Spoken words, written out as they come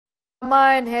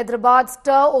Drama in Hyderabad,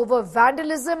 stir over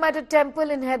vandalism at a temple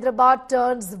in Hyderabad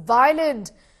turns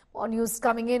violent. More news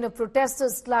coming in of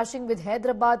protesters clashing with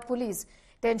Hyderabad police.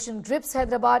 Tension grips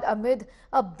Hyderabad amid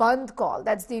a Bandh call.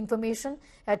 That's the information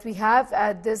that we have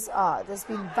at this hour. There's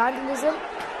been vandalism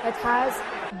that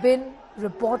has been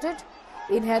reported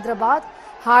in Hyderabad.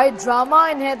 High drama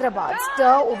in Hyderabad,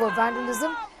 stir over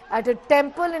vandalism at a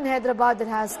temple in Hyderabad that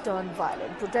has turned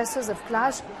violent. Protesters have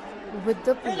clashed with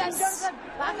the police.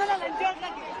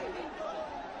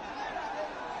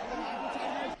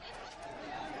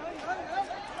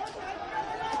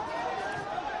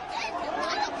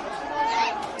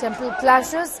 Temple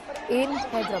clashes in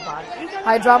Hyderabad.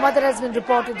 High drama that has been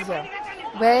reported here,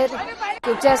 where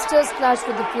protesters clash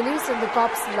with the police and the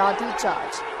cops lathi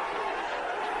charge.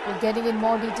 We're getting in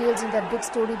more details in that big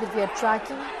story that we are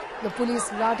tracking. The police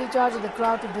lathi charge of the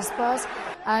crowd to disperse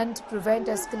and prevent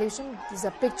escalation. These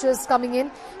are pictures coming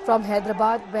in from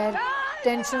Hyderabad where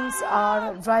tensions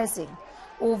are rising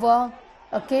over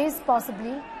a case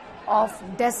possibly of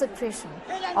desecration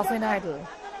of an idol.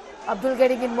 Abdul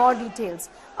getting in more details.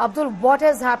 Abdul, what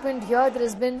has happened here? There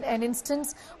has been an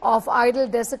instance of idol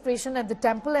desecration at the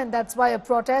temple, and that's why a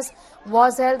protest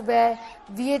was held where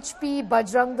VHP,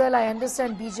 Bajrang Dal, I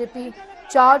understand BJP,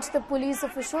 charged the police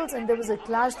officials and there was a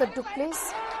clash that took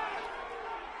place.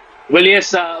 Well,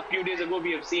 yes, a few days ago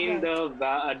we have seen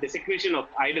the desecration of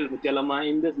idol Mutyalama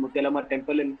in this Mutyalama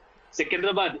temple in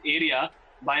Secunderabad area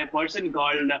by a person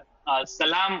called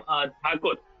Salman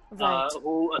Thakur.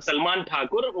 Salman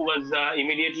Thakur, who was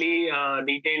immediately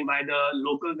detained by the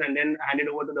locals and then handed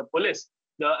over to the police.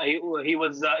 He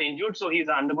was injured, so he's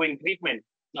undergoing treatment.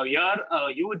 Now, here,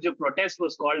 a huge protest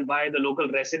was called by the local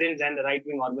residents and the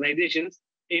right-wing organizations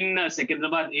in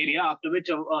Secunderabad area, after which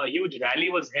a huge rally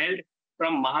was held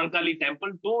from Mahankali temple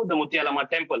to the Mutyalama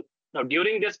temple. Now,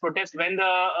 during this protest, when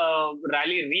the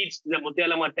rally reached the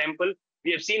Mutyalama temple,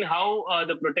 we have seen how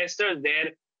the protesters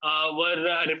there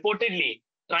were reportedly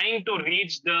trying to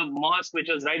reach the mosque, which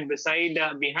was right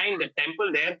behind the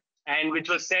temple there, and which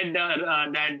was said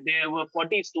that there were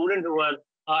 40 students who were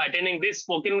attending this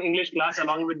spoken English class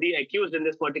along with the accused in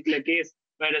this particular case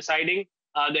were residing.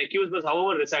 The accused was,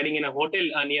 however, residing in a hotel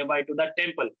nearby to that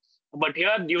temple. But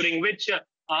here, during which a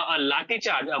mild lathi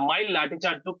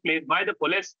charge took place by the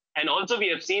police, and also we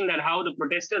have seen that how the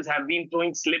protesters have been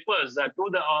throwing slippers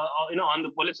on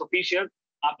the police officials,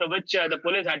 after which the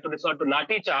police had to resort to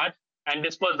lathi charge and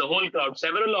disperse the whole crowd.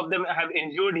 Several of them have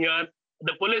injured here.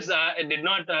 The police did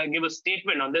not give a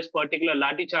statement on this particular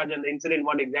lathi charge and the incident,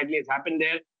 what exactly has happened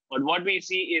there. But what we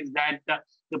see is that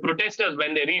the protesters,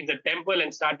 when they reached the temple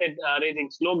and started raising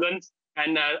slogans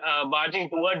and marching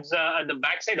towards the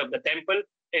backside of the temple,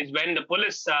 is when the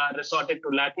police resorted to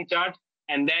lathi charge.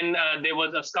 And then there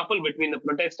was a scuffle between the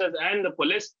protesters and the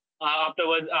police. After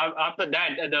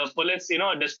that, the police,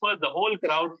 dispersed the whole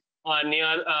crowd near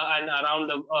and around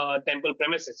the temple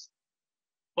premises.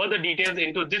 Further details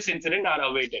into this incident are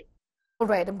awaited. All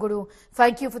right, I'm going to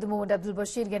thank you for the moment, Abdul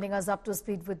Bashir, getting us up to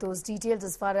speed with those details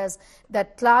as far as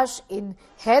that clash in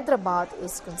Hyderabad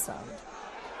is concerned.